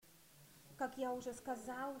как я уже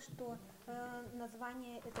сказал, что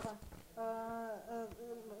название этого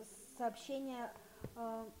сообщения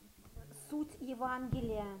 «Суть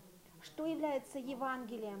Евангелия». Что является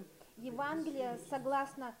Евангелием? Евангелие,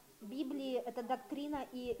 согласно Библии, это доктрина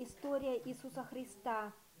и история Иисуса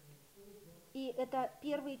Христа. И это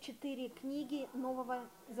первые 4 книги Нового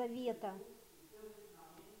Завета.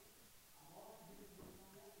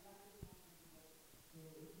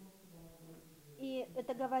 И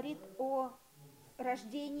это говорит о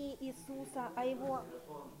рождении Иисуса, о его...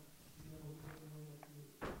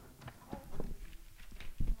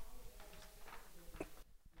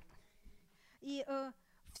 И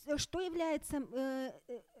что является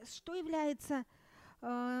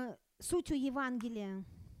сутью Евангелия?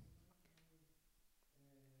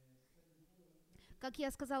 Как я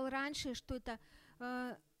сказал раньше, что это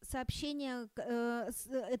сообщение,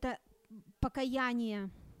 это покаяние.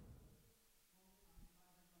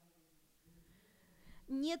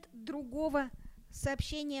 Нет другого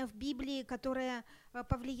сообщения в Библии, которое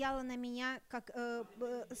повлияло на меня, как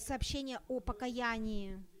сообщение о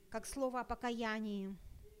покаянии, как слово о покаянии.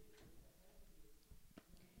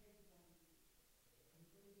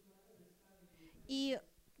 И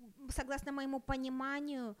согласно моему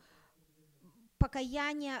пониманию,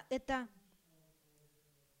 покаяние это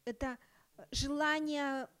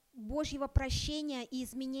желание Божьего прощения и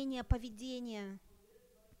изменения поведения.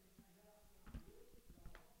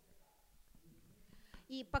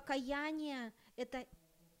 И покаяние – это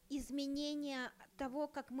изменение того,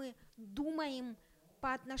 как мы думаем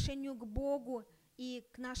по отношению к Богу и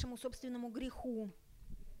к нашему собственному греху.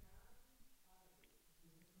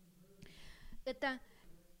 Это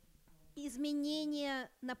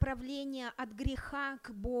изменение направления от греха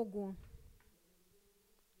к Богу.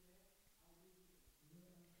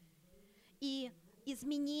 И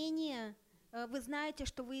изменение, вы знаете,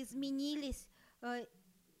 что вы изменились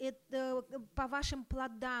это по вашим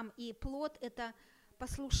плодам, и плод – это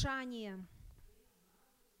послушание.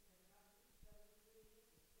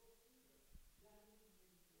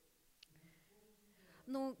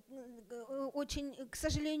 Но к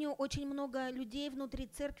сожалению, очень много людей внутри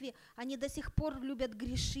церкви, они до сих пор любят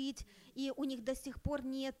грешить, и у них до сих пор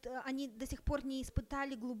нет, они до сих пор не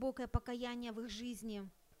испытали глубокое покаяние в их жизни.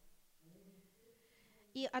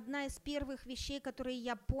 И одна из первых вещей, которые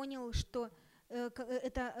я понял, что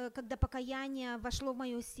это когда покаяние вошло в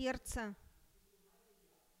мое сердце,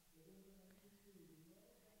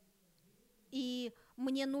 и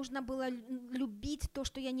мне нужно было любить то,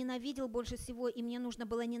 что я ненавидел больше всего, и мне нужно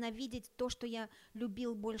было ненавидеть то, что я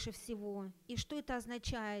любил больше всего. И что это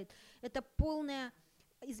означает? Это полное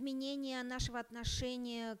изменение нашего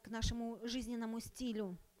отношения к нашему жизненному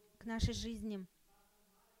стилю, к нашей жизни.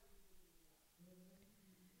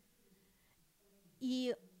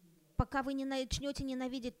 И пока вы не начнете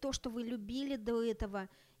ненавидеть то, что вы любили до этого,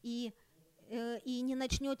 и не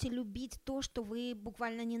начнете любить то, что вы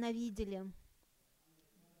буквально ненавидели.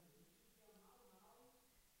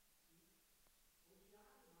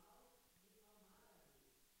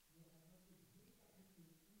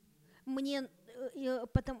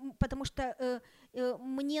 Потому что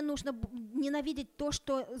мне нужно ненавидеть то,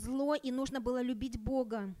 что зло, и нужно было любить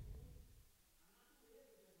Бога.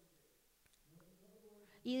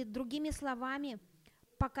 И другими словами,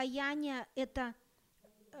 покаяние это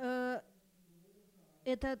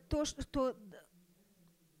то, что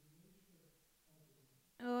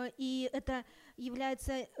и это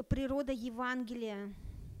является природой Евангелия.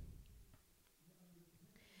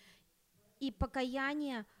 И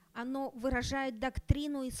покаяние, оно выражает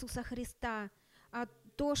доктрину Иисуса Христа,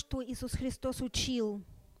 то, что Иисус Христос учил.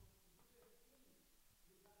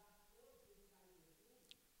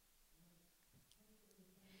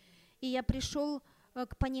 И я пришел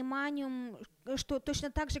к пониманию, что точно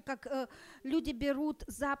так же, как люди берут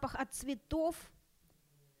запах от цветов,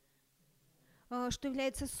 что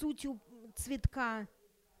является сутью цветка,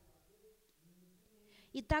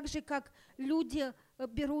 и так же, как люди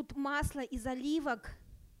берут масло из оливок,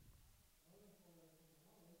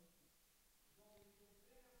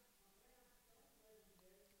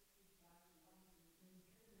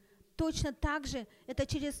 точно так же это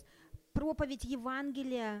через проповедь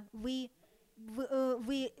Евангелия вы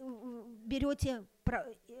берете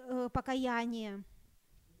покаяние.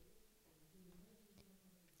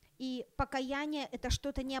 И покаяние – это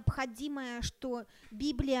что-то необходимое, что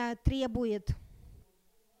Библия требует.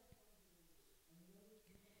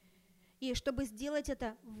 И чтобы сделать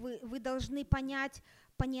это, вы должны понять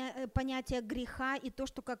понятие греха и то,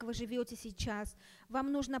 что как вы живете сейчас.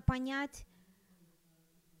 Вам нужно понять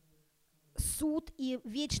суд и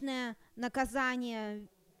вечное наказание.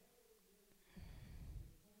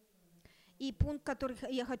 И пункт, который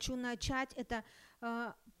я хочу начать, это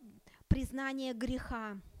признание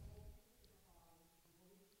греха.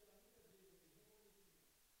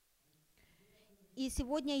 И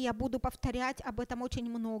сегодня я буду повторять об этом очень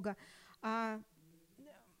много. О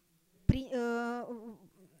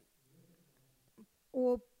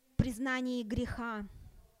признании греха.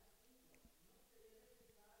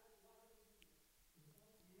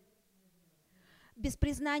 Без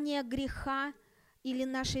признания греха или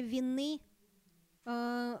нашей вины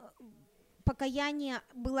покаяние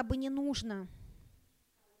было бы не нужно.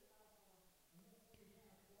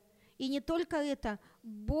 И не только это,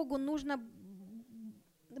 Богу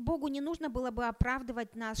не нужно было бы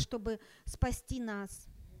оправдывать нас, чтобы спасти нас.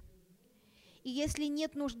 И если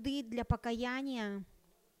нет нужды для покаяния,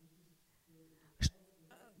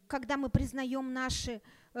 когда мы признаем нашу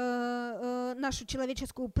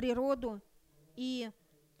человеческую природу и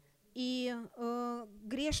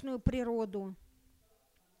грешную природу,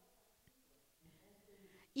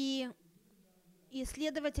 и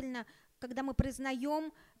следовательно, когда мы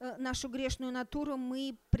признаем нашу грешную натуру,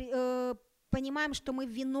 мы понимаем, что мы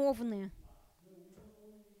виновны.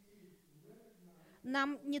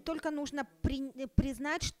 Нам не только нужно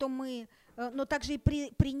признать, что мы, но также и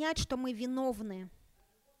принять, что мы виновны.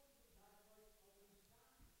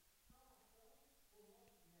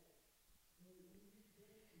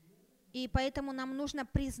 И поэтому нам нужно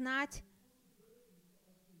признать,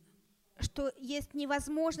 что есть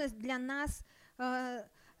невозможность для нас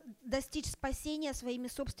достичь спасения своими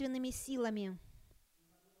собственными силами.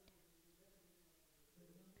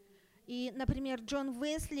 И, например, Джон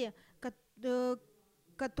Уэсли,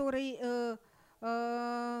 который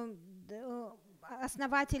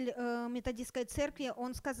основатель методистской церкви,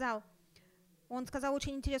 он сказал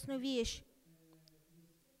очень интересную вещь.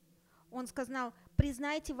 Он сказал: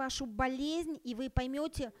 признайте вашу болезнь, и вы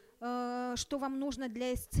поймете, что вам нужно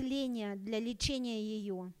для исцеления, для лечения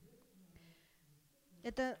ее.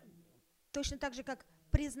 Это точно так же, как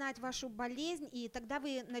признать вашу болезнь, и тогда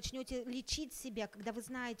вы начнете лечить себя, когда вы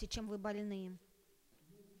знаете, чем вы больны.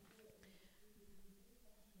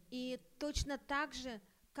 И точно так же,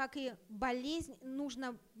 как и болезнь,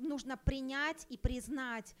 нужно принять и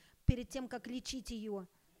признать перед тем, как лечить ее.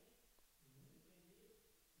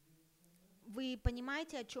 Вы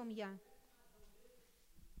понимаете, о чем я?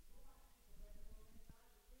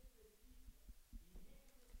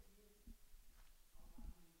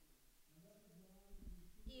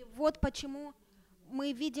 И вот почему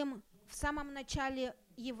мы видим в самом начале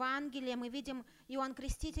Евангелия, мы видим, Иоанн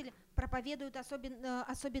Креститель проповедует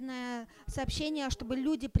особенное сообщение, чтобы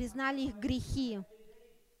люди признали их грехи.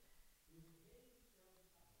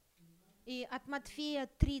 И от Матфея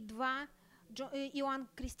 3:2 Иоанн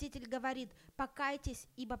Креститель говорит: покайтесь,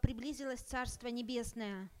 ибо приблизилось Царство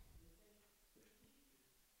Небесное.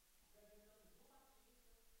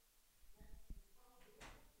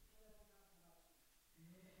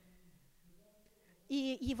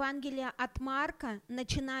 И Евангелие от Марка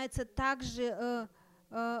начинается так же,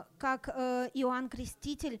 как Иоанн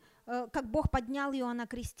Креститель, как Бог поднял Иоанна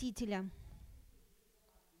Крестителя.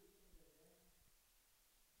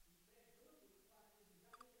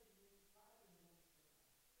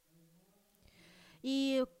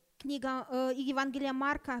 И книга Евангелия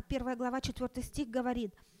Марка, 1 глава, 4 стих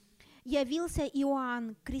говорит: «Явился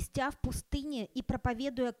Иоанн, крестя в пустыне и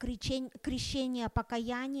проповедуя крещение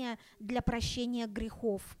покаяния для прощения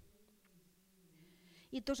грехов».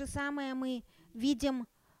 И то же самое мы видим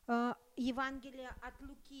Евангелие от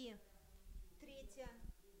Луки, 3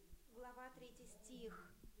 глава, 3 стих.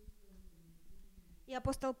 И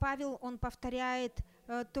апостол Павел, он повторяет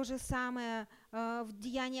то же самое в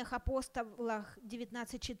Деяниях апостолах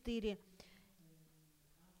 19:4.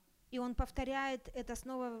 И он повторяет это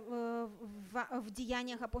снова в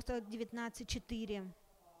Деяниях апостолов 19:4.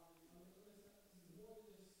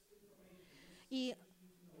 И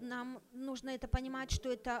нам нужно это понимать, что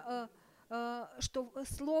что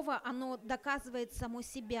слово, оно доказывает само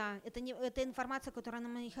себя. Это информация, которую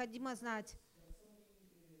нам необходимо знать.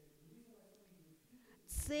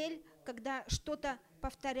 Цель, когда что-то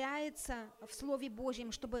повторяется в Слове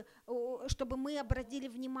Божьем, чтобы мы обратили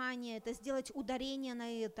внимание, это сделать ударение на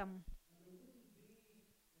этом.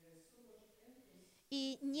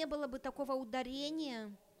 И не было бы такого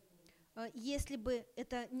ударения, если бы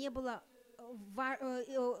это не было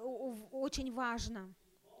очень важно.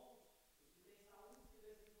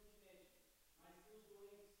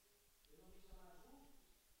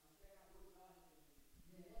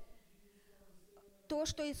 То,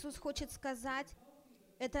 что Иисус хочет сказать,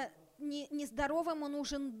 это не здоровому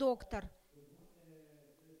нужен доктор.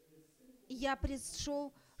 Я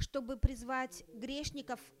пришел, чтобы призвать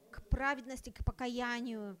грешников к праведности, к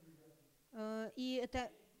покаянию. И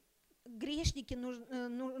это грешники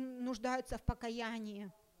нуждаются в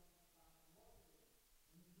покаянии.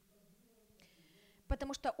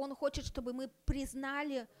 Потому что Он хочет, чтобы мы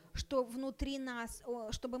признали, что внутри нас,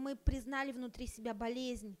 чтобы мы признали внутри себя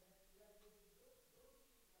болезнь.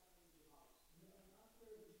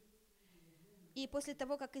 И после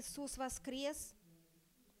того, как Иисус воскрес,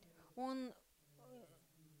 Он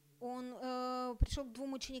пришел к 2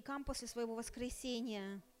 ученикам после своего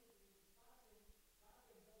воскресения.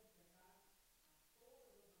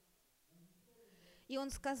 И Он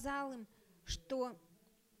сказал им, что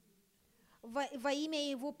во имя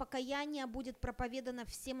Его покаяния будет проповедано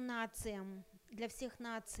всем нациям, для всех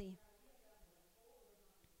наций.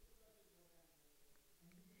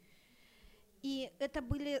 И это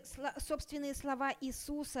были собственные слова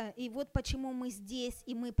Иисуса, и вот почему мы здесь,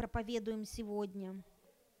 и мы проповедуем сегодня.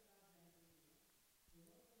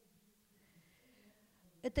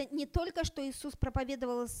 Это не только, что Иисус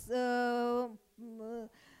проповедовал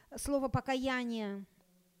слово покаяния,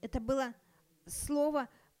 это было слово,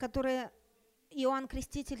 которое Иоанн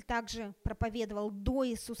Креститель также проповедовал до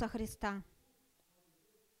Иисуса Христа.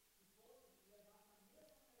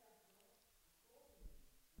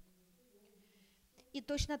 И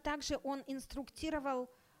точно так же Он инструктировал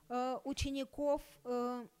учеников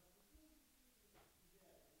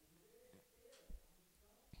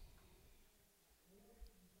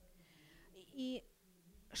и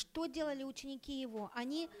что делали ученики Его?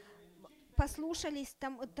 Они послушались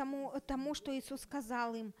тому, что Иисус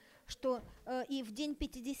сказал им, что и в день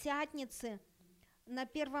Пятидесятницы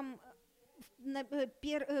первая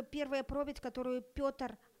проповедь, которую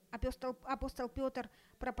апостол Петр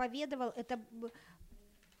проповедовал, это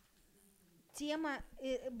тема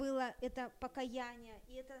была это покаяние.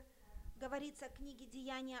 И это говорится в книге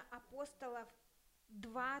 «Деяния апостолов»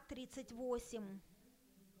 2:38.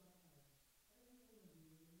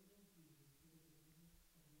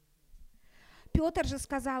 Петр же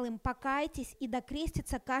сказал им: «Покайтесь, и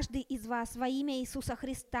докрестится каждый из вас во имя Иисуса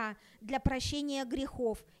Христа для прощения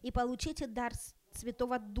грехов, и получите дар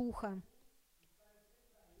Святого Духа».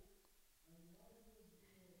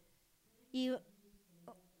 И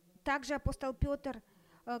также апостол Петр,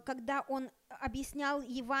 когда он объяснял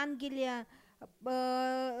Евангелие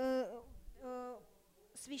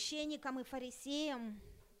священникам и фарисеям,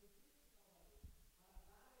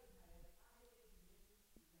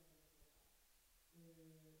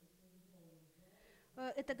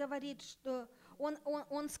 это говорит, что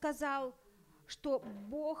он сказал, что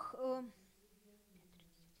Бог,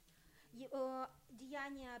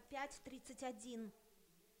 Деяния 5:31,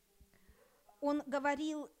 он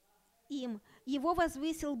говорил им: «Его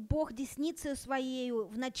возвысил Бог десницею Своею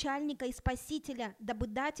в начальника и спасителя, дабы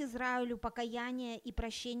дать Израилю покаяние и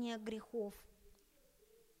прощение грехов».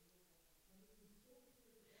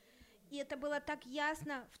 И это было так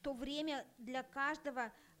ясно в то время для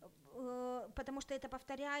каждого, потому что это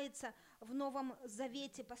повторяется в Новом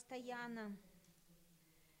Завете постоянно.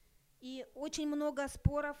 И очень много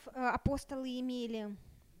споров апостолы имели.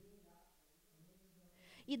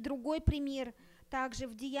 И другой пример также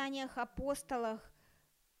в Деяниях апостолов,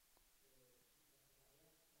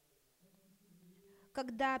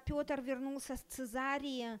 когда Петр вернулся с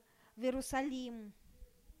Цезарии в Иерусалим.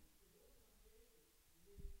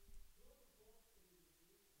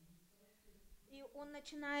 И он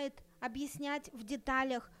начинает объяснять в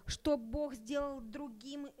деталях, что Бог сделал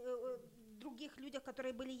других людях,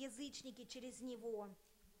 которые были язычники, через него.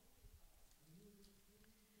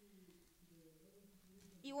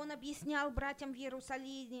 И он объяснял братьям в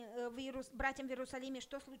Иерусалиме,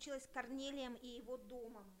 что случилось с Корнелием и его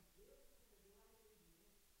домом.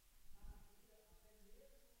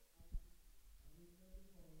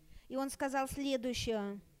 И он сказал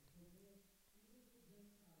следующее: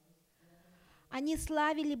 они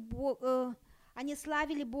славили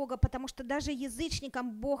Бога, потому что даже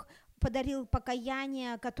язычникам Бог подарил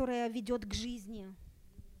покаяние, которое ведет к жизни.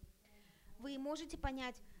 Вы можете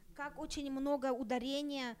понять, как очень много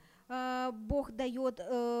ударения Бог дает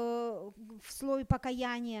в слове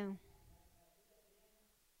покаяния.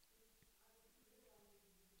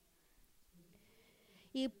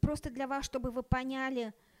 И просто для вас, чтобы вы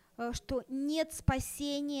поняли, что нет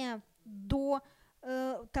спасения до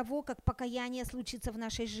того, как покаяние случится в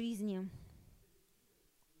нашей жизни.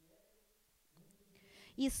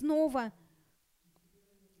 И снова,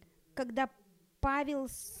 когда Павел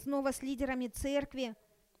снова с лидерами церкви,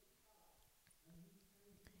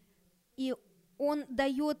 и он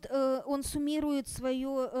суммирует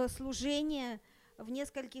свое служение в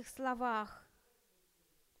нескольких словах.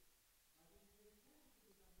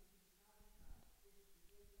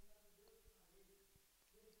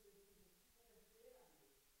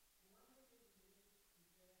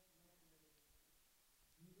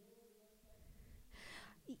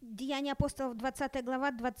 Деяния апостолов, 20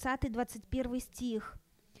 глава, 20-21 стих.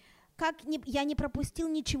 Я не пропустил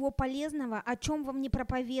ничего полезного, о чем вам не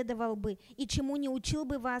проповедовал бы, и чему не учил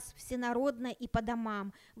бы вас всенародно и по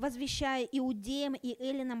домам, возвещая иудеям и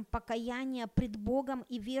эллинам покаяние пред Богом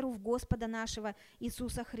и веру в Господа нашего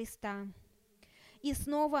Иисуса Христа. И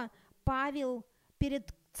снова Павел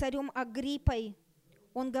перед царем Агриппой,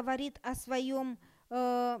 он говорит о своем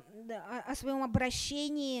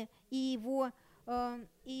обращении и его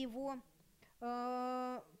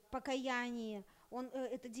покаянии.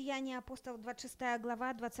 Это Деяния апостолов, 26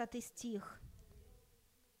 глава, 20 стих.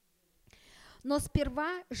 «Но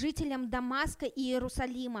сперва жителям Дамаска и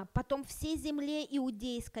Иерусалима, потом всей земле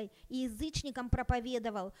иудейской и язычникам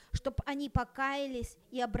проповедовал, чтоб они покаялись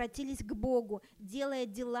и обратились к Богу, делая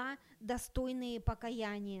дела, достойные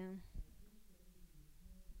покаяния».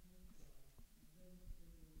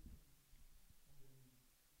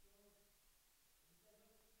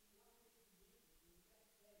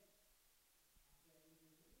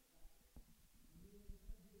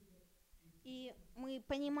 И мы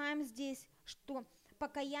понимаем здесь, что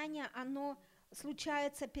покаяние, оно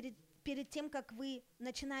случается перед тем, как вы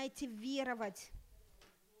начинаете веровать.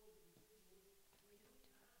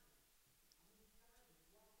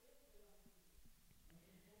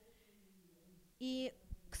 И,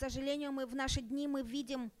 к сожалению, в наши дни мы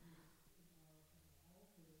видим,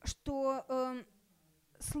 что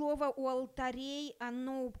слово у алтарей,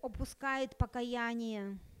 оно опускает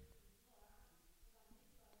покаяние.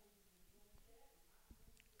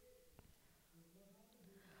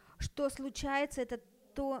 Что случается, это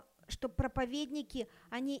то, что проповедники,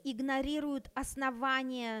 они игнорируют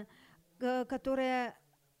основание, которое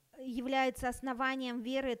является основанием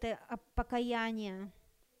веры, это покаяние.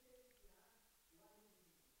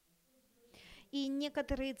 И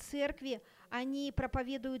некоторые церкви, они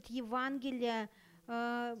проповедуют Евангелие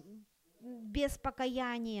без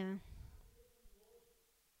покаяния.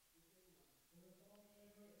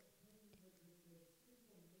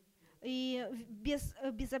 И без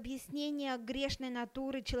объяснения грешной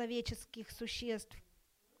натуры человеческих существ.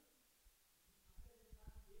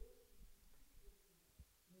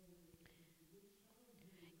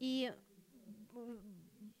 И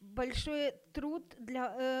большой труд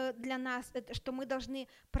для нас, это что мы должны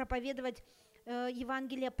проповедовать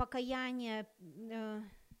Евангелие покаяния.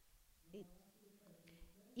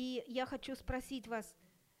 И я хочу спросить вас,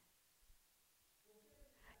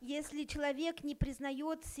 если человек не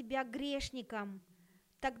признает себя грешником,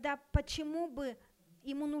 тогда почему бы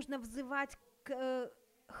ему нужно взывать к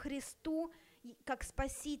Христу как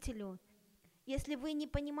Спасителю? Если вы не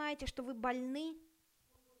понимаете, что вы больны,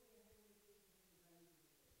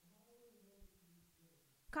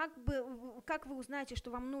 как вы узнаете, что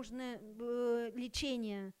вам нужно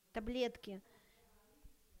лечение, таблетки,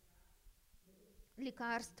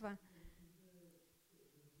 лекарства?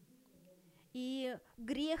 И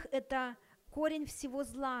грех – это корень всего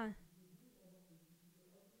зла.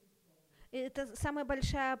 Это самая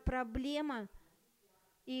большая проблема,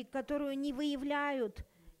 и которую не выявляют,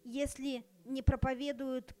 если не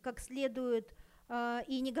проповедуют как следует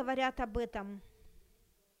и не говорят об этом.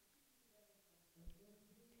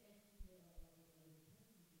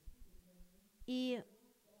 И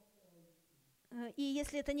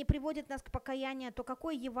если это не приводит нас к покаянию, то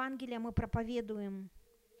какое Евангелие мы проповедуем?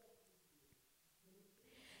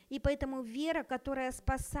 И поэтому вера, которая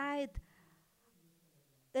спасает,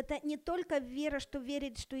 это не только вера, что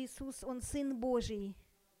верит, что Иисус, Он Сын Божий.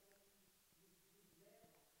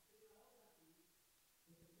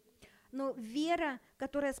 Но вера,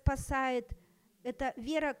 которая спасает, это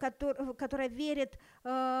вера, которая верит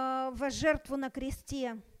в жертву на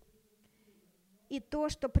кресте. И то,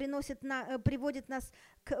 что приводит нас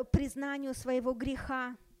к признанию своего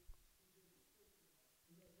греха.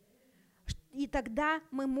 И тогда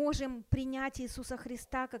мы можем принять Иисуса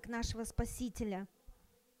Христа как нашего Спасителя.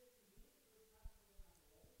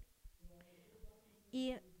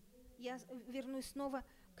 И я вернусь снова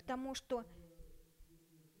к тому, что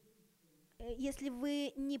если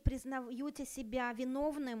вы не признаете себя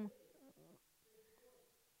виновным,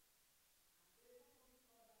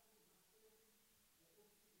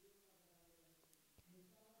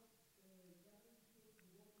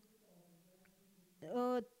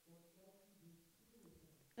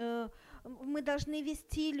 мы должны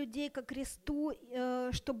вести людей ко кресту,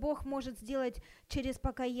 что Бог может сделать через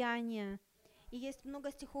покаяние. И есть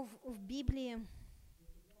много стихов в Библии.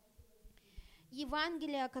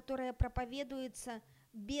 Евангелие, которое проповедуется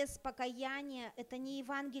без покаяния, это не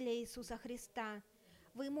Евангелие Иисуса Христа.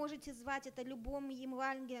 Вы можете звать это любым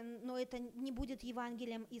Евангелием, но это не будет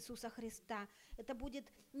Евангелием Иисуса Христа. Это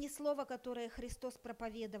будет не слово, которое Христос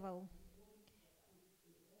проповедовал.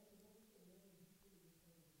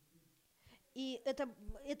 И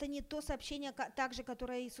это не то сообщение, также,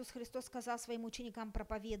 которое Иисус Христос сказал своим ученикам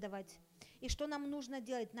проповедовать. И что нам нужно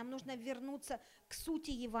делать? Нам нужно вернуться к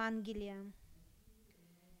сути Евангелия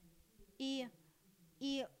и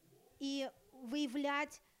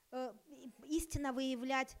выявлять, истинно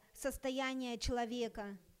выявлять состояние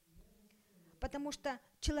человека. Потому что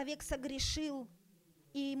человек согрешил,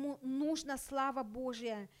 и ему нужна слава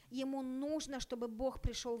Божья, ему нужно, чтобы Бог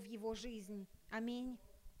пришел в его жизнь. Аминь.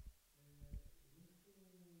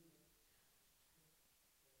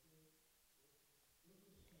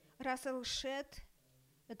 Рассел Шетт,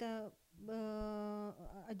 это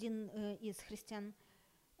один из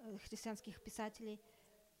христианских писателей,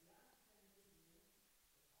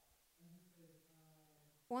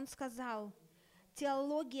 он сказал,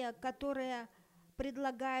 теология, которая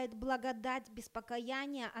предлагает благодать без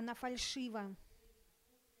покаяния, она фальшива.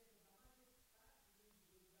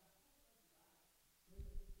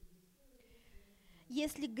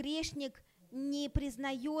 Если грешник не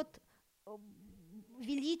признает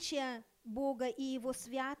величие Бога и Его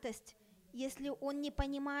святость, если он не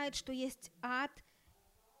понимает, что есть ад,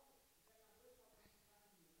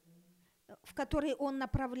 в который он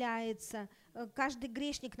направляется, каждый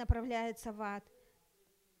грешник направляется в ад.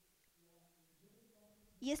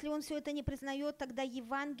 Если он все это не признает, тогда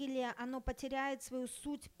Евангелие, оно потеряет свою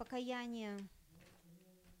суть покаяния.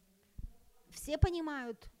 Все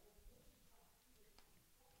понимают?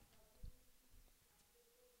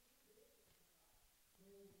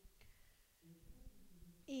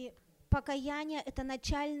 И покаяние – это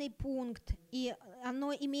начальный пункт, и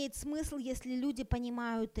оно имеет смысл, если люди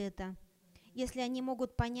понимают это, если они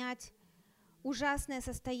могут понять ужасное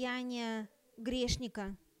состояние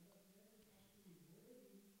грешника,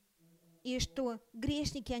 и что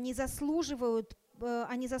грешники, они заслуживают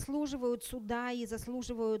суда и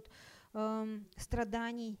заслуживают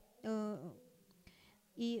страданий.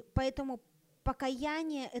 И поэтому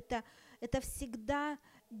покаяние – это всегда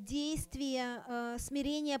действие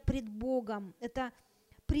смирения пред Богом, это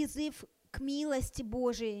призыв к милости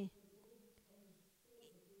Божией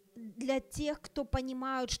для тех, кто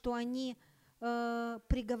понимают, что они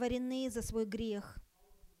приговорены за свой грех.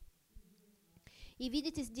 И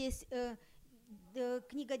видите здесь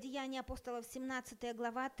книга Деяний апостолов, 17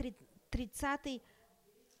 глава,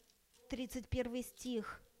 30-31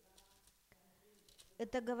 стих.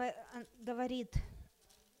 Это говорит: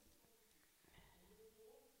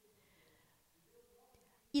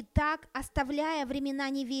 «Итак, оставляя времена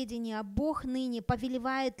неведения, Бог ныне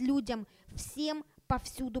повелевает людям всем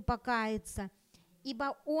повсюду покаяться,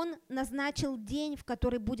 ибо Он назначил день, в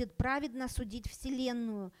который будет праведно судить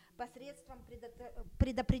вселенную посредством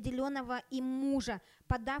предопределенного им мужа,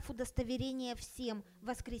 подав удостоверение всем,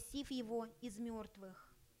 воскресив его из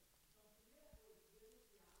мертвых».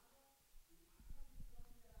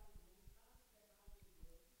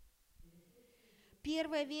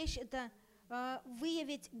 Первая вещь – это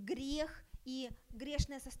выявить грех и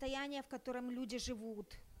грешное состояние, в котором люди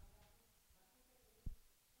живут.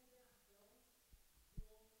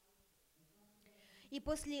 И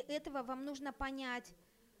после этого вам нужно понять,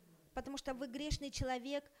 потому что вы грешный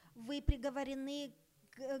человек, вы приговорены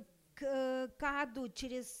к аду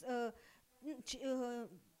через...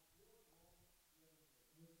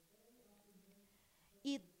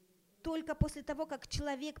 И только после того, как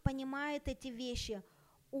человек понимает эти вещи,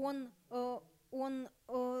 он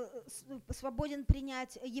свободен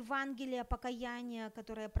принять Евангелие покаяния,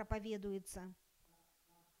 которое проповедуется.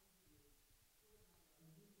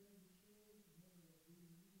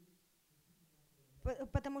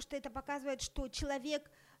 Потому что это показывает, что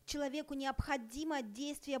человеку необходимо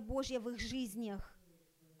действие Божье в их жизнях.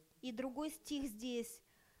 И другой стих здесь,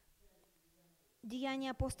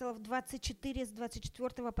 Деяния апостолов 24, с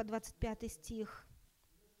 24 по 25 стих.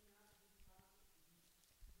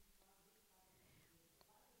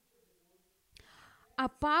 А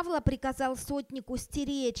Павла приказал сотнику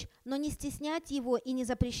стеречь, но не стеснять его и не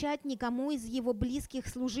запрещать никому из его близких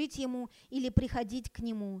служить ему или приходить к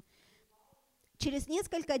нему. Через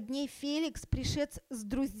несколько дней Феликс, пришед с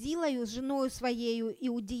Друзилою, с женою своею,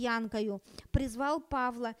 иудеянкою, призвал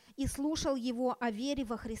Павла и слушал его о вере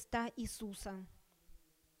во Христа Иисуса.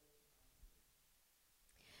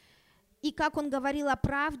 И как он говорил о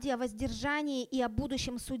правде, о воздержании и о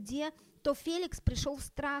будущем суде, то Феликс пришел в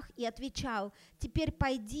страх и отвечал: «Теперь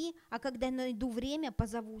пойди, а когда найду время,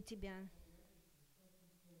 позову тебя».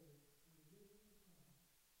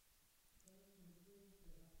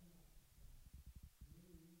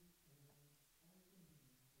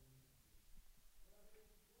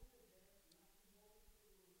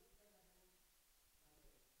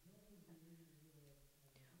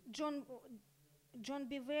 Джон, Джон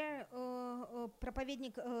Бивер,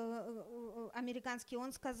 проповедник американский,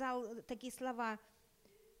 он сказал такие слова: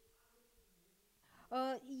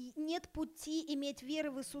 нет пути иметь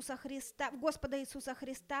веры в Иисуса Христа, в Господа Иисуса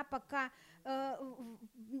Христа, пока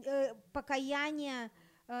покаяние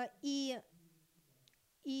и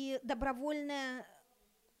добровольное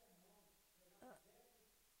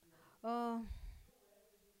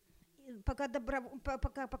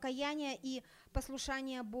пока покаяние и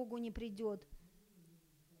послушание Богу не придет.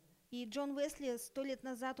 И Джон Уэсли 100 лет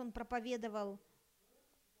назад он проповедовал,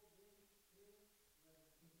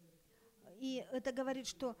 и это говорит,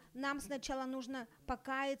 что нам сначала нужно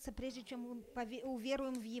покаяться, прежде чем мы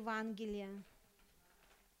уверуем в Евангелие.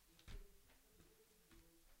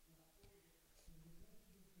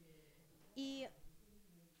 И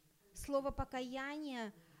слово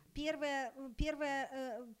покаяние, первым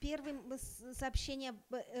сообщение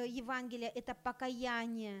Евангелия — это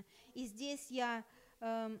покаяние. И здесь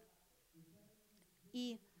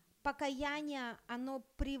и покаяние, оно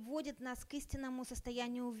приводит нас к истинному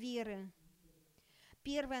состоянию веры.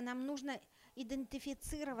 Первое, нам нужно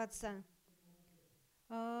идентифицироваться,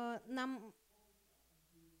 нам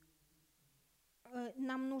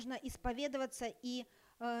нужно исповедоваться и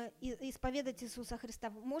исповедать Иисуса Христа.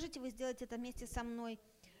 Можете вы сделать это вместе со мной?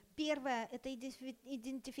 Первое — это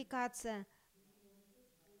идентификация.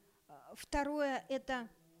 Второе — это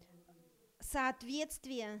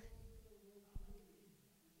соответствие.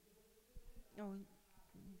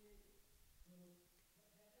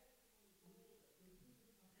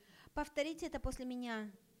 Повторите это после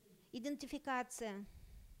меня. Идентификация,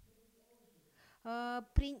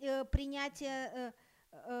 принятие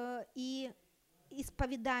и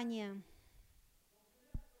исповедание.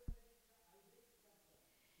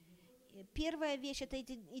 Первая вещь — это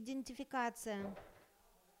идентификация.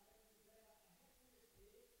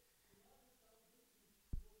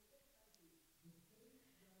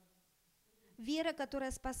 Вера,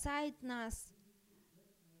 которая спасает нас,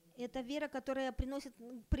 это вера, которая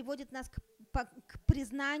приводит нас к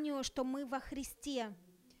признанию, что мы во Христе.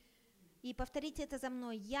 И повторите это за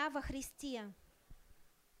мной. Я во Христе.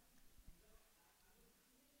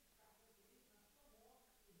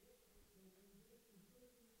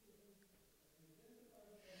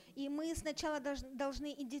 И мы сначала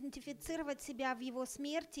должны идентифицировать себя в Его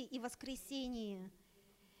смерти и воскресении.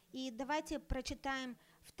 И давайте прочитаем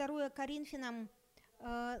 2 Коринфянам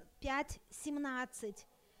 5:17.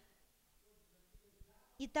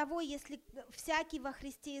 Итого, если всякий во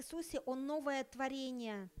Христе Иисусе, он новое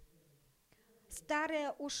творение.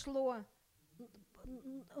 Старое ушло,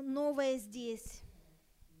 новое здесь.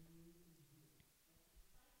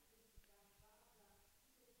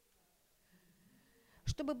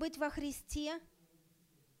 Чтобы быть во Христе,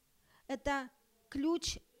 это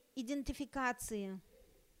ключ идентификации.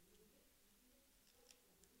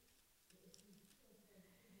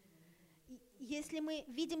 Если мы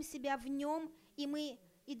видим себя в Нем, и мы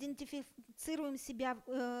идентифицируем себя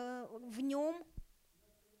в Нем,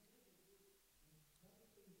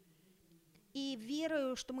 и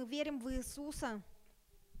верую, что мы верим в Иисуса,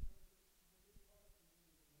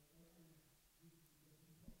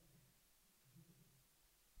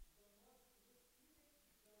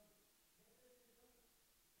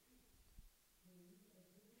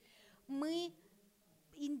 мы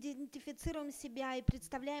идентифицируем себя и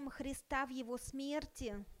представляем Христа в Его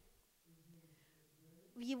смерти,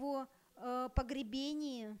 в Его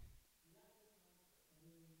погребении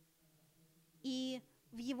и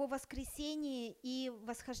в Его воскресении и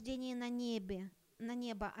восхождении на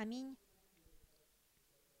небо. Аминь.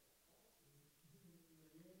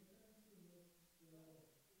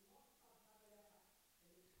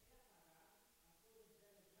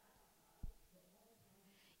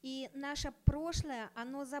 И наше прошлое,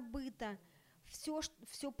 оно забыто, все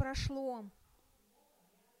прошло.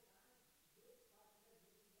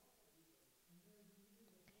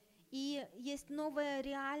 И есть новая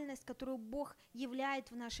реальность, которую Бог являет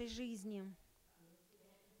в нашей жизни.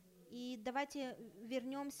 И давайте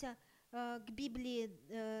вернемся к Библии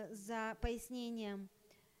за пояснением.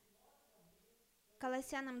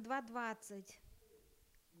 Колоссянам 2:20.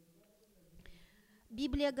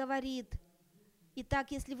 Библия говорит: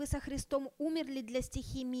 «Итак, если вы со Христом умерли для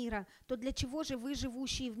стихий мира, то для чего же вы,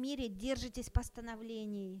 живущие в мире, держитесь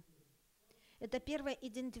постановлений?» Это первая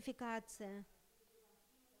идентификация.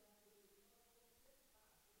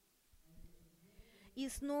 И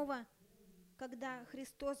снова, когда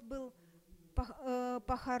Христос был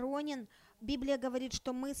похоронен, Библия говорит,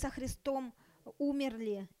 что мы со Христом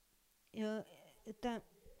умерли. Это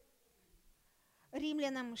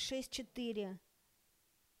Римлянам 6:4.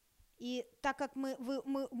 И так как мы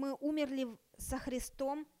умерли со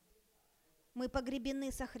Христом, мы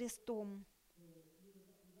погребены со Христом.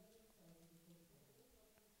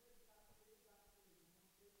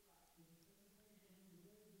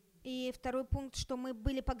 И второй пункт, что мы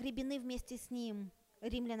были погребены вместе с Ним,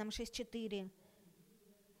 Римлянам 6:4.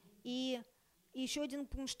 И еще один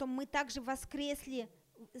пункт, что мы также воскресли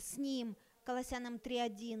с Ним, Колоссянам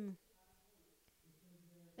 3:1.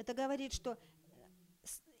 Это говорит, что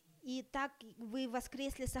и так вы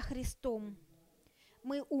воскресли со Христом.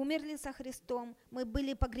 Мы умерли со Христом, мы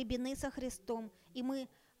были погребены со Христом, и мы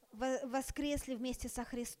воскресли вместе со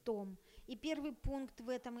Христом. И первый пункт в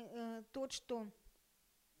этом тот, что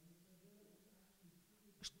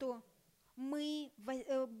мы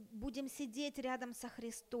будем сидеть рядом со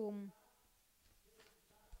Христом.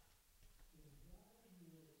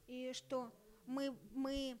 И что мы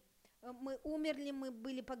умерли, мы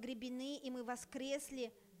были погребены, и мы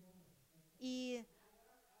воскресли, и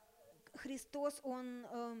Христос, Он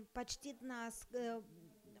почтит нас,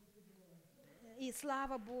 и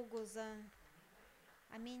слава Богу за...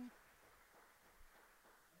 Аминь.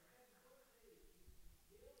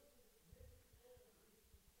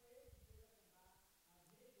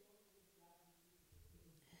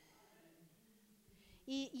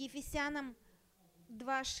 И Ефесянам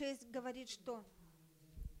 2:6 говорит, что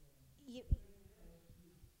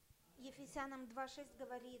Ефесянам 2:6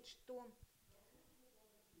 говорит, что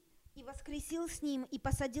и воскресил с Ним, и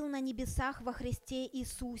посадил на небесах во Христе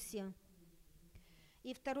Иисусе.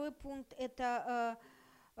 И второй пункт это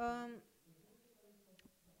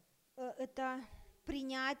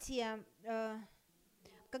принятие,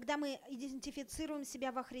 когда мы идентифицируем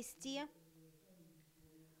себя во Христе.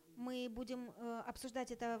 Мы будем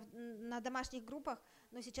обсуждать это на домашних группах,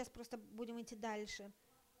 но сейчас просто будем идти дальше.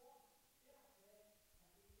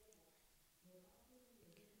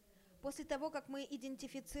 После того, как мы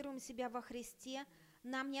идентифицируем себя во Христе,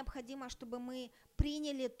 нам необходимо, чтобы мы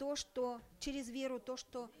приняли то, что через веру, то,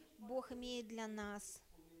 что Бог имеет для нас.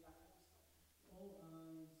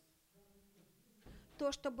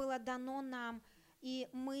 То, что было дано нам, и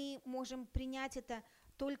мы можем принять это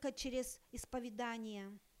только через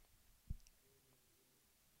исповедание.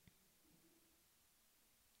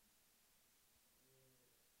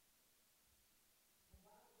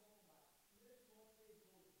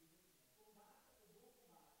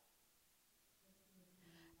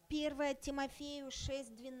 Первое Тимофею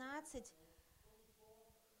 6:12.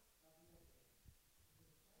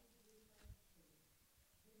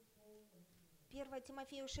 Первое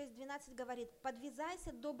Тимофею 6:12 говорит: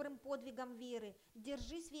 «Подвязайся добрым подвигом веры,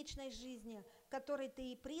 держись вечной жизни, которой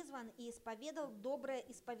ты и призван, и исповедал доброе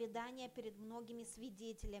исповедание перед многими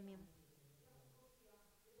свидетелями».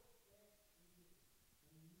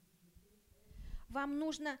 Вам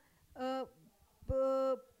нужно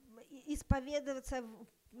исповедоваться,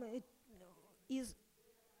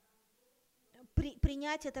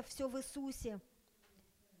 принять это все в Иисусе.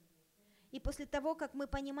 И после того, как мы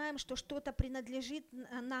понимаем, что что-то принадлежит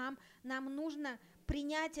нам, нам нужно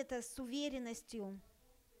принять это с уверенностью.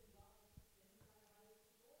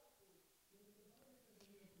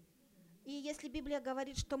 И если Библия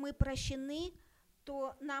говорит, что мы прощены,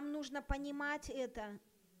 то нам нужно понимать это.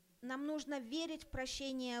 Нам нужно верить в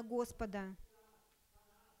прощение Господа.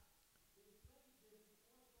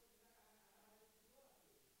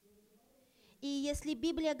 И если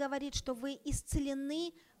Библия говорит, что вы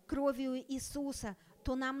исцелены кровью Иисуса,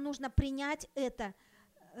 то нам нужно принять это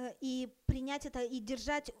и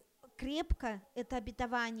держать крепко это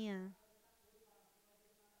обетование.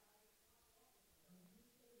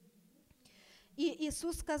 И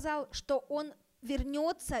Иисус сказал, что Он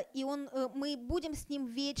вернется, и мы будем с Ним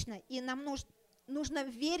вечно, и нам нужно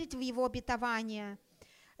верить в Его обетование.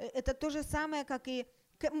 Это то же самое, как и...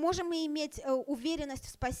 Можем мы иметь уверенность в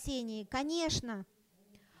спасении? Конечно,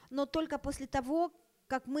 но только после того,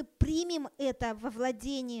 как мы примем это во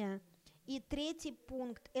владение. И третий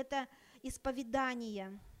пункт – это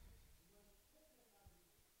исповедание.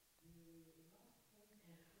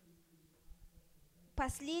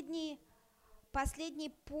 Последний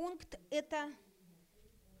пункт – это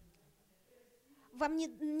вам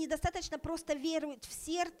недостаточно просто веровать в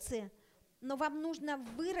сердце, но вам нужно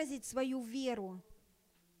выразить свою веру.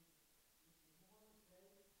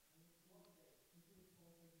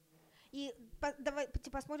 И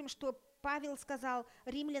давайте посмотрим, что Павел сказал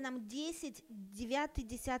Римлянам 10,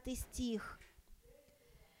 9-10 стих.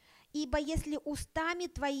 «Ибо если устами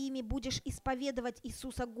твоими будешь исповедовать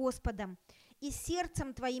Иисуса Господом и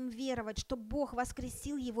сердцем твоим веровать, что Бог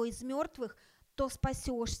воскресил Его из мертвых, то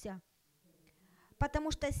спасешься.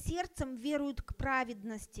 потому что сердцем веруют к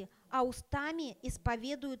праведности, а устами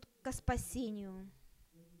исповедуют ко спасению.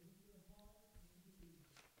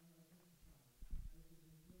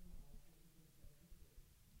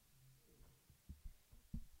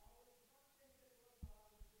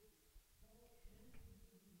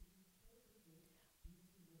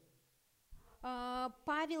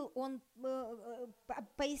 Павел, он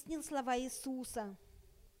пояснил слова Иисуса.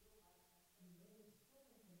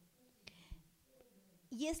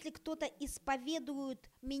 Если кто-то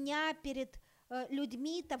исповедует меня перед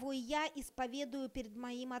людьми, того и я исповедую перед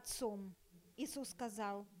моим Отцом. Иисус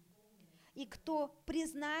сказал. И кто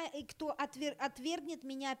отвергнет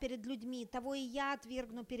меня перед людьми, того и я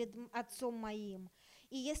отвергну перед Отцом моим.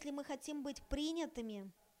 И если мы хотим быть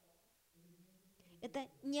принятыми, это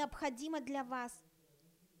необходимо для вас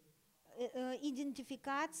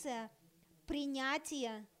идентификация,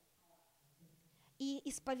 принятие и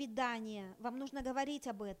исповедание. Вам нужно говорить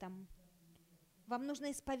об этом. Вам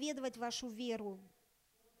нужно исповедовать вашу веру.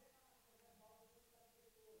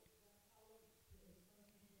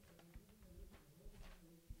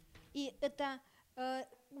 И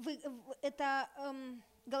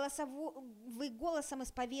вы голосом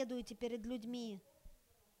исповедуете перед людьми.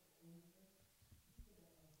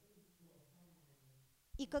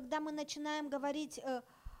 И когда мы начинаем говорить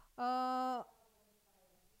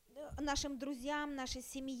нашим друзьям, нашей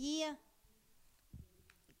семье,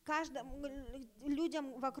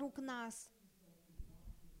 людям вокруг нас,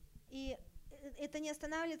 и это не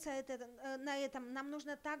останавливается на этом, нам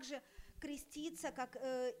нужно также креститься, как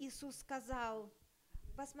Иисус сказал.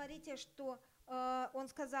 Посмотрите, что Он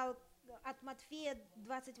сказал от Матфея,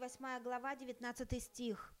 28 глава, 19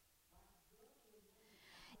 стих.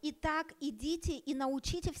 «Итак, идите и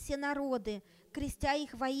научите все народы, крестя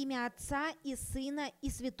их во имя Отца и Сына и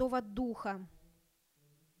Святого Духа».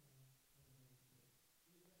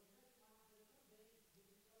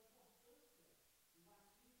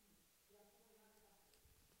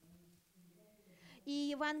 И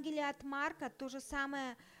Евангелие от Марка то же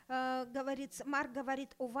самое говорит. Марк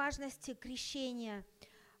говорит о важности крещения.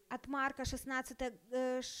 От Марка 16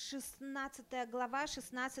 глава,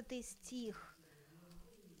 16 стих.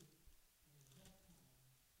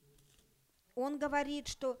 Он говорит,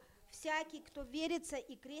 что всякий, кто верится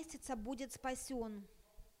и крестится, будет спасен.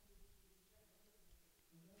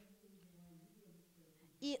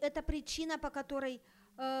 И это причина, по которой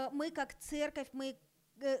мы, как церковь, мы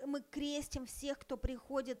крестим всех, кто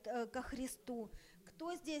приходит ко Христу.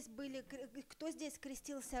 Кто здесь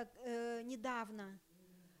крестился недавно?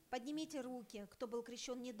 Поднимите руки, кто был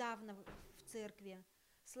крещен недавно в церкви.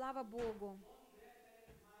 Слава Богу.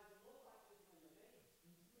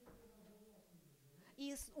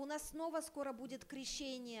 И у нас снова скоро будет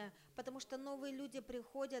крещение, потому что новые люди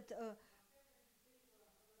приходят.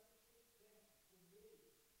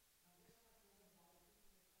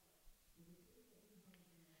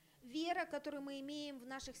 Вера, которую мы имеем в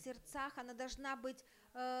наших сердцах, она должна быть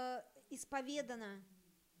исповедана.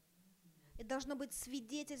 И должно быть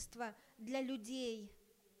свидетельство для людей.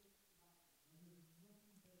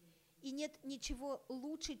 И нет ничего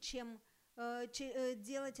лучше, чем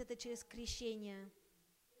делать это через крещение.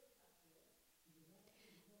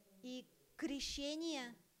 И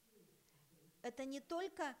крещение – это не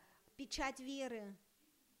только печать веры,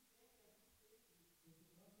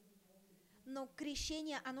 но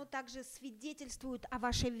крещение, оно также свидетельствует о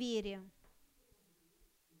вашей вере.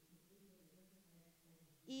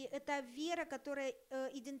 И это вера, которая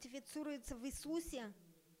идентифицируется в Иисусе.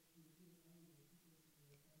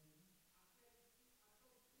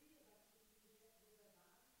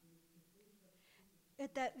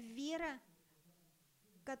 Это вера,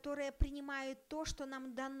 которая принимает то, что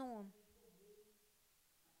нам дано.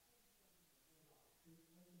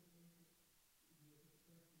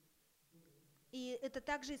 И это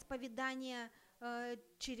также исповедание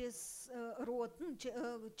через рот,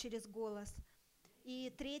 через голос.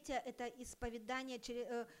 И третье – это исповедание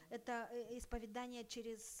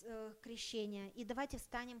через крещение. И давайте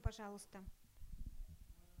встанем, пожалуйста.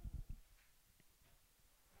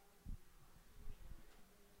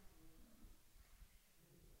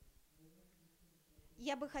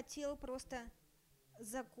 Я бы хотел просто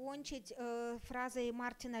закончить фразой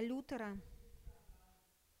Мартина Лютера.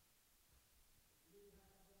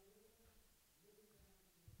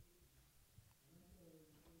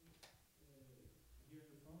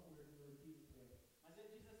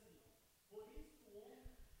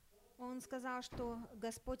 Он сказал, что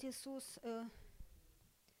Господь Иисус,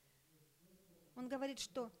 Он говорит,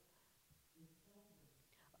 что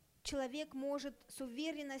человек может с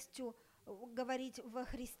уверенностью говорить во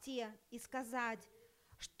Христе и сказать,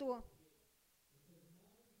 что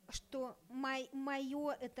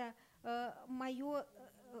мое это мое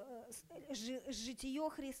житие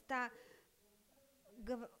Христа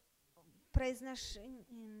произношение,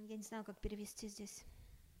 я не знаю, как перевести здесь.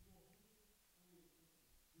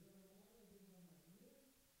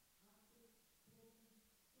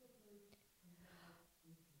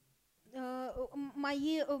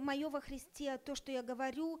 Мое во Христе, то, что я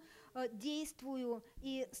говорю, действую,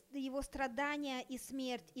 и его страдания и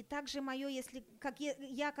смерть, и также мое, если, как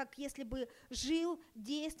если бы жил,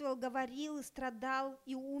 действовал, говорил, и страдал,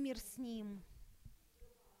 и умер с ним.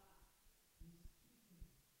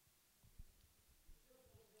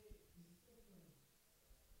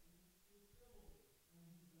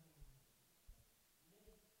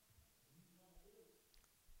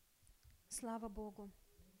 Слава Богу.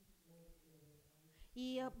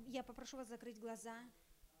 И я попрошу вас закрыть глаза.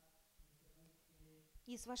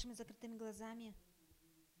 И с вашими закрытыми глазами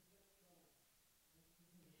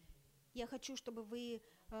я хочу, чтобы вы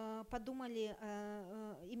подумали,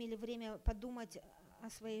 имели время подумать о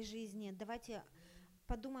своей жизни. Давайте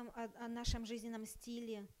подумаем о нашем жизненном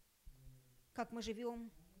стиле, как мы живем.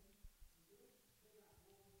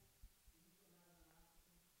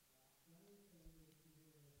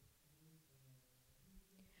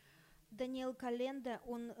 Даниэль Календа,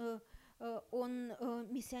 он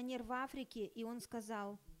миссионер в Африке, и он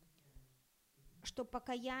сказал, что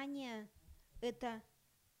покаяние – это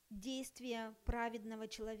действие праведного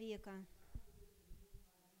человека.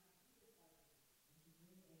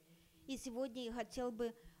 И сегодня я хотел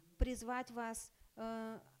бы призвать вас,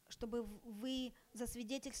 чтобы вы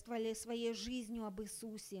засвидетельствовали своей жизнью об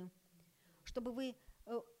Иисусе, чтобы вы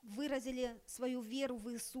выразили свою веру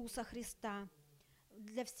в Иисуса Христа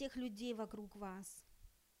для всех людей вокруг вас.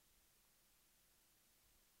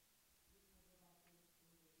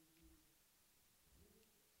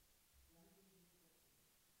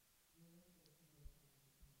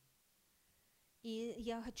 И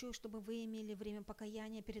я хочу, чтобы вы имели время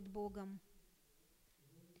покаяния перед Богом.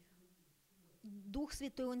 Дух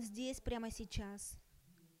Святой, Он здесь прямо сейчас.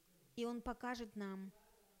 И Он покажет нам.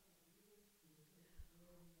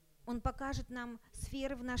 Он покажет нам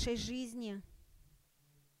сферы в нашей жизни,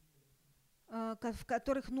 в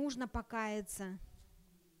которых нужно покаяться.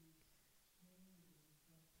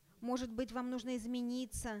 Может быть, вам нужно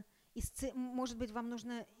измениться, может быть, вам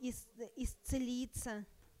нужно исцелиться.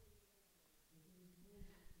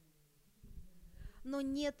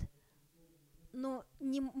 Нам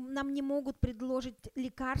не могут предложить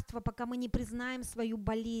лекарства, пока мы не признаем свою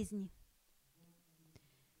болезнь.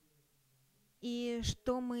 И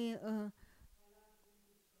что мы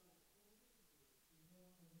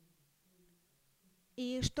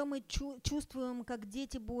чувствуем, как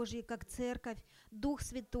дети Божьи, как церковь, Дух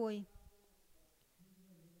Святой.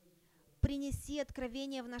 Принеси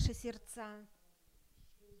откровение в наши сердца.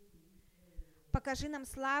 Покажи нам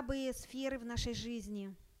слабые сферы в нашей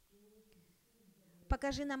жизни.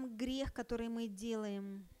 Покажи нам грех, который мы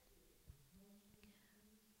делаем.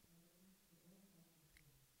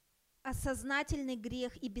 Осознательный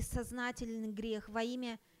грех и бессознательный грех во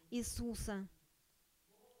имя Иисуса.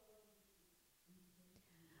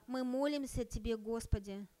 Мы молимся Тебе,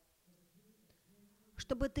 Господи,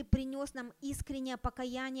 чтобы Ты принес нам искреннее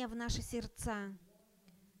покаяние в наши сердца.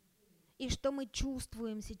 И что мы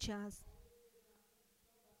чувствуем сейчас.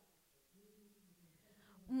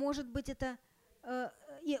 Может быть, это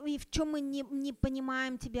и в чем мы не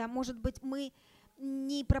понимаем Тебя. Может быть, мы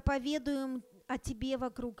не проповедуем о Тебе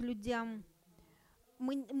вокруг людям.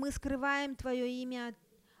 Мы скрываем Твое имя.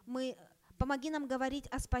 Помоги нам говорить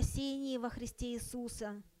о спасении во Христе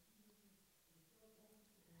Иисуса,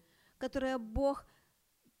 которое Бог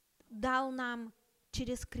дал нам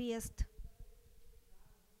через крест.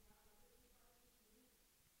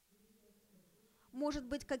 Может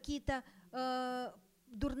быть, какие-то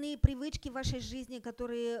дурные привычки в вашей жизни,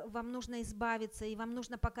 которые вам нужно избавиться, и вам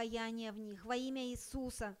нужно покаяние в них. Во имя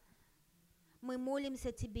Иисуса мы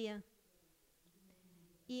молимся Тебе.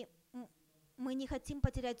 И мы не хотим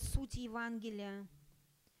потерять суть Евангелия,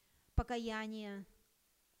 покаяния.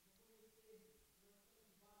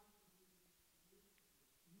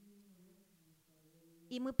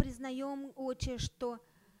 И мы признаем, Отче, что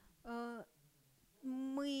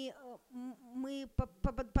мы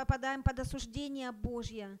попадаем под осуждение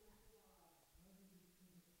Божье.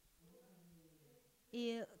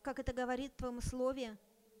 И как это говорит в Твоем Слове,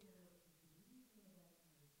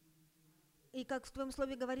 и как в Твоем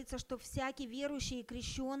Слове говорится, что всякий верующий и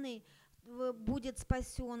крещенный будет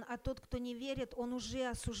спасен, а тот, кто не верит, он уже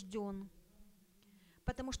осужден.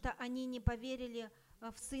 потому что они не поверили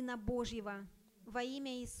в Сына Божьего. Во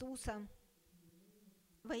имя Иисуса.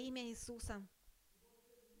 Во имя Иисуса.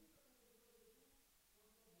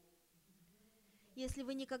 Если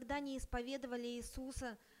вы никогда не исповедовали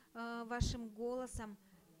Иисуса вашим голосом,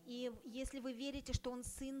 и если вы верите, что Он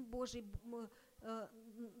Сын Божий,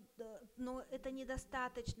 но это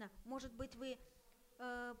недостаточно. Может быть, вы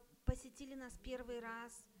посетили нас первый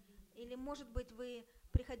раз, или, может быть, вы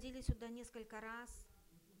приходили сюда несколько раз,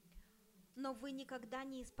 но вы никогда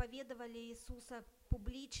не исповедовали Иисуса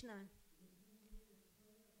публично,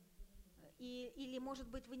 или, может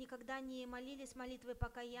быть, вы никогда не молились молитвой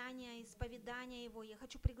покаяния, исповедания Его. Я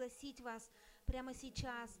хочу пригласить вас прямо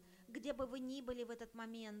сейчас, где бы вы ни были в этот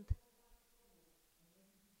момент.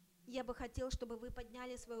 Я бы хотел, чтобы вы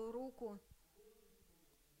подняли свою руку,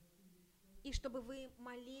 и чтобы вы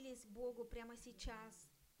молились Богу прямо сейчас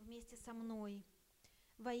вместе со мной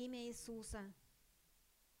во имя Иисуса.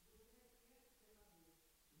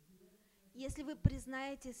 Если вы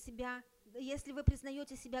признаете себя, если вы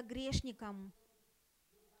признаете себя грешником,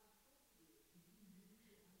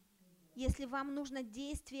 если вам нужно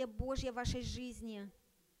действие Божье в вашей жизни,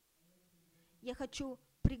 я хочу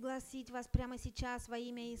пригласить вас прямо сейчас во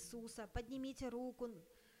имя Иисуса. Поднимите руку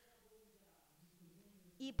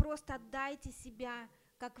и просто отдайте себя,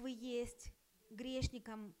 как вы есть,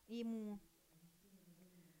 грешником Ему.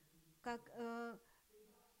 Как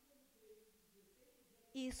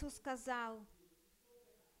Иисус сказал,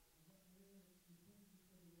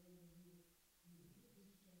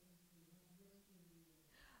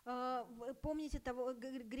 помните того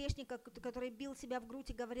грешника, который бил себя в грудь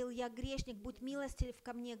и говорил: «Я грешник, будь милостив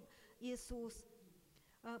ко мне, Иисус».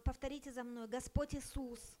 Повторите за мной: Господь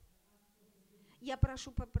Иисус, я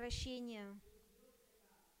прошу прощения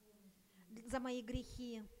за мои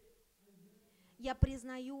грехи. Я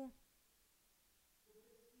признаю,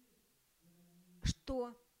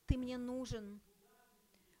 что Ты мне нужен,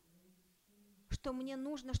 что мне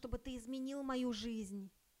нужно, чтобы Ты изменил мою жизнь.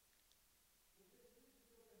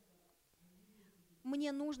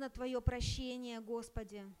 Мне нужно Твое прощение,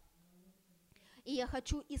 Господи. И я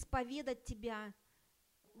хочу исповедать Тебя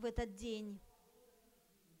в этот день,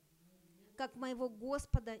 как моего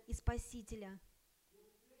Господа и Спасителя.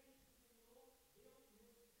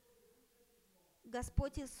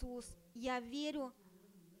 Господь Иисус, я верю,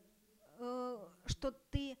 что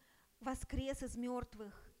Ты воскрес из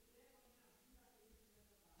мертвых.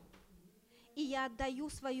 И я отдаю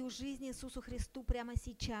свою жизнь Иисусу Христу прямо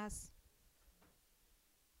сейчас.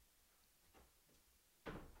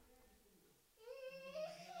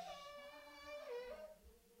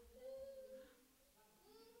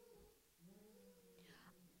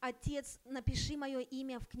 Отец, напиши мое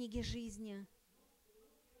имя в книге жизни.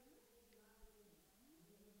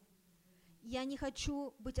 Я не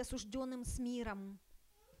хочу быть осужденным с миром.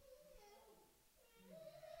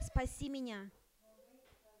 Спаси меня,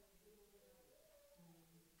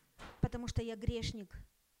 потому что я грешник.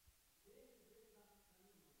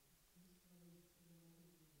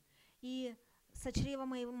 И со чрева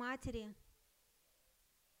моей матери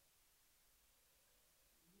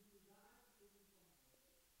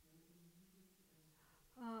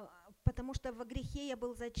потому что во грехе я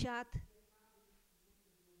был зачат,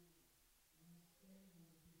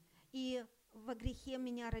 и во грехе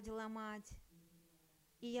меня родила мать.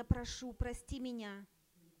 И я прошу, прости меня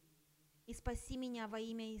и спаси меня во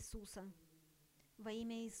имя Иисуса. Во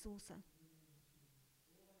имя Иисуса.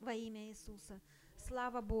 Во имя Иисуса.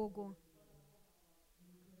 Слава Богу.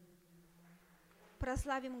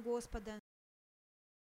 Прославим Господа.